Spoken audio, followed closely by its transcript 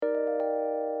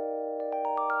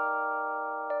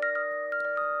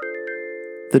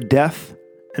the death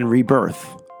and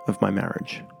rebirth of my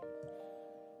marriage.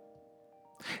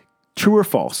 True or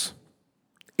false?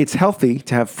 It's healthy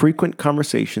to have frequent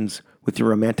conversations with your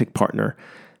romantic partner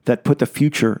that put the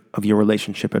future of your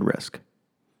relationship at risk.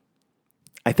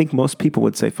 I think most people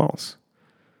would say false.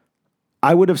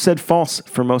 I would have said false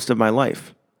for most of my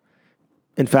life.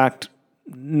 In fact,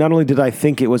 not only did I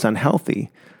think it was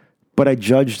unhealthy, but I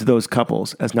judged those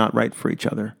couples as not right for each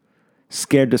other,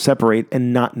 scared to separate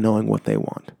and not knowing what they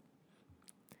want.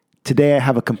 Today I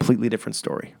have a completely different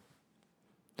story.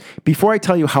 Before I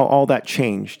tell you how all that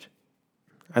changed,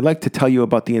 I'd like to tell you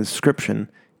about the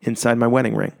inscription inside my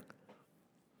wedding ring.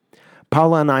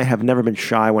 Paula and I have never been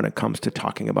shy when it comes to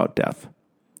talking about death.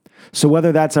 So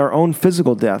whether that's our own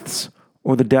physical deaths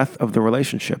or the death of the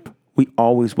relationship, we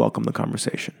always welcome the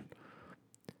conversation.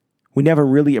 We never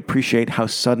really appreciate how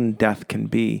sudden death can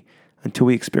be until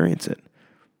we experience it.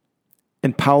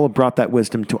 And Paula brought that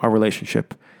wisdom to our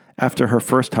relationship after her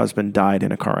first husband died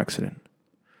in a car accident.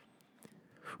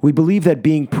 We believe that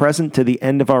being present to the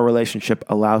end of our relationship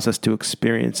allows us to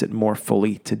experience it more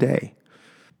fully today.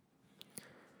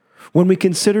 When we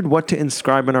considered what to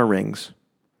inscribe in our rings,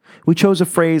 we chose a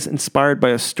phrase inspired by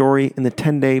a story in the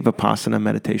 10-day Vipassana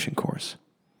meditation course.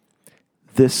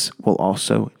 This will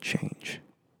also change.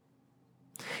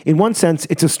 In one sense,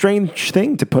 it's a strange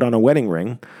thing to put on a wedding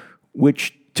ring,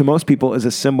 which to most people is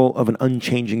a symbol of an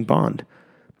unchanging bond.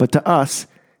 But to us,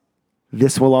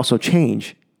 this will also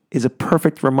change is a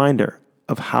perfect reminder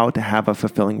of how to have a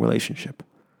fulfilling relationship.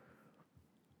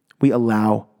 We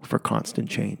allow for constant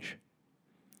change.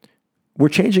 We're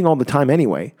changing all the time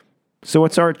anyway, so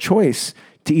it's our choice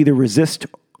to either resist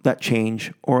that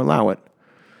change or allow it.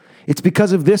 It's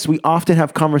because of this we often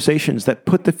have conversations that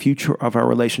put the future of our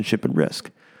relationship at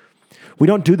risk. We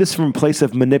don't do this from a place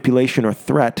of manipulation or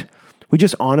threat. We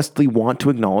just honestly want to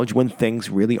acknowledge when things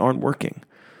really aren't working.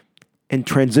 And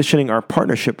transitioning our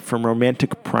partnership from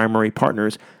romantic primary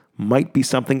partners might be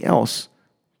something else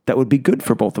that would be good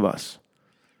for both of us.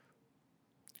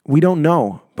 We don't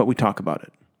know, but we talk about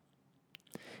it.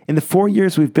 In the 4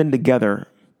 years we've been together,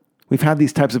 we've had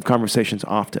these types of conversations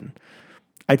often.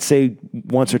 I'd say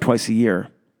once or twice a year.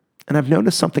 And I've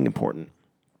noticed something important.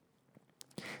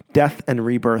 Death and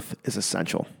rebirth is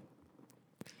essential.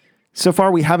 So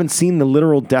far, we haven't seen the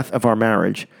literal death of our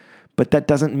marriage, but that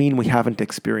doesn't mean we haven't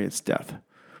experienced death.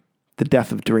 The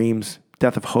death of dreams,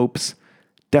 death of hopes,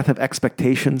 death of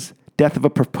expectations, death of a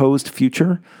proposed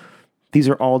future. These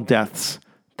are all deaths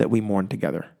that we mourn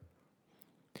together.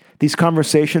 These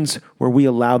conversations where we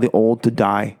allow the old to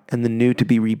die and the new to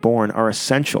be reborn are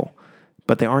essential,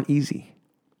 but they aren't easy.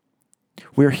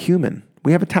 We're human.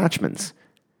 We have attachments.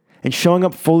 And showing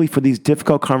up fully for these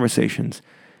difficult conversations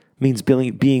means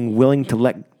being willing to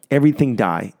let everything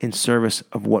die in service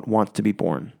of what wants to be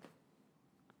born.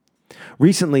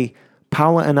 Recently,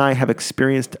 Paula and I have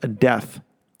experienced a death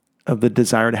of the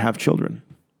desire to have children.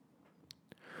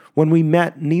 When we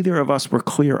met, neither of us were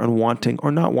clear on wanting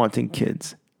or not wanting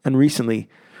kids. And recently,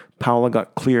 Paula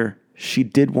got clear she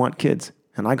did want kids,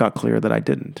 and I got clear that I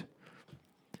didn't.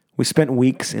 We spent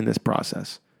weeks in this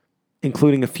process,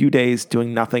 including a few days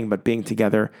doing nothing but being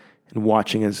together and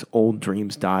watching as old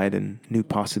dreams died and new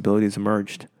possibilities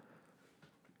emerged.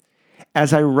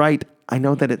 As I write, I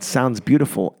know that it sounds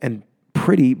beautiful and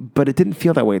pretty, but it didn't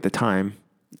feel that way at the time.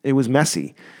 It was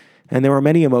messy, and there were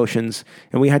many emotions,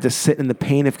 and we had to sit in the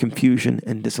pain of confusion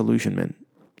and disillusionment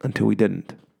until we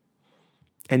didn't.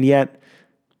 And yet,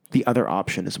 the other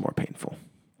option is more painful.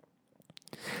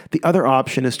 The other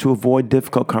option is to avoid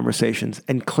difficult conversations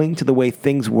and cling to the way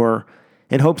things were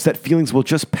in hopes that feelings will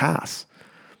just pass.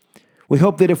 We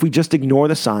hope that if we just ignore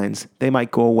the signs, they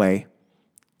might go away.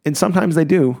 And sometimes they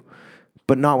do,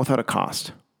 but not without a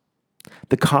cost.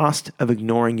 The cost of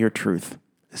ignoring your truth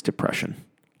is depression.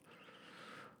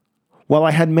 While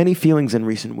I had many feelings in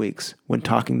recent weeks when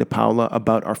talking to Paula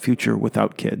about our future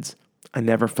without kids, I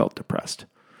never felt depressed.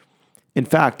 In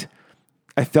fact,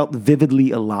 I felt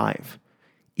vividly alive,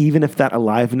 even if that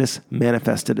aliveness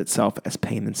manifested itself as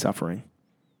pain and suffering.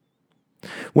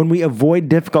 When we avoid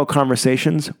difficult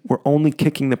conversations, we're only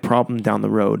kicking the problem down the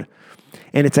road,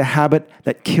 and it's a habit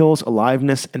that kills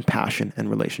aliveness and passion in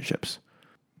relationships.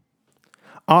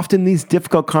 Often these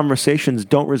difficult conversations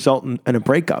don't result in a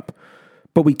breakup,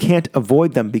 but we can't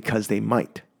avoid them because they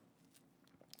might.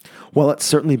 While it's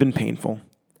certainly been painful,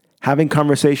 having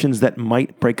conversations that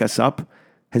might break us up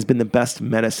has been the best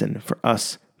medicine for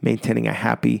us maintaining a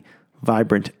happy,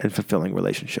 vibrant, and fulfilling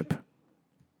relationship.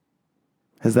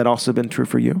 Has that also been true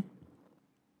for you?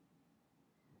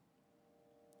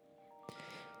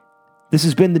 This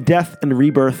has been The Death and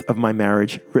Rebirth of My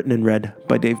Marriage, written and read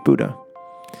by Dave Buddha.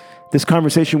 This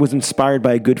conversation was inspired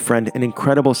by a good friend, an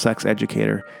incredible sex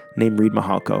educator named Reed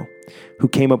Mahalko, who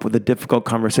came up with a difficult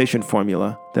conversation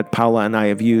formula that Paula and I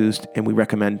have used and we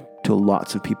recommend to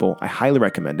lots of people. I highly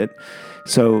recommend it.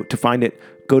 So to find it,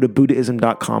 go to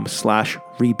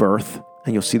buddhism.com/rebirth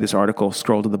and you'll see this article.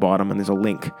 Scroll to the bottom and there's a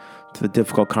link to the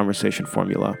difficult conversation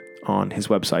formula on his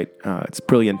website. It's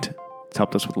brilliant. It's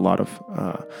helped us with a lot of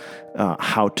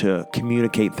how to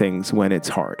communicate things when it's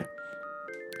hard.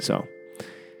 So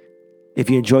if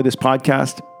you enjoyed this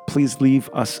podcast, please leave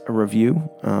us a review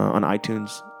on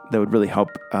iTunes. That would really help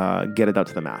get it out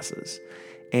to the masses.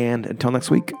 And until next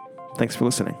week, thanks for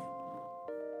listening.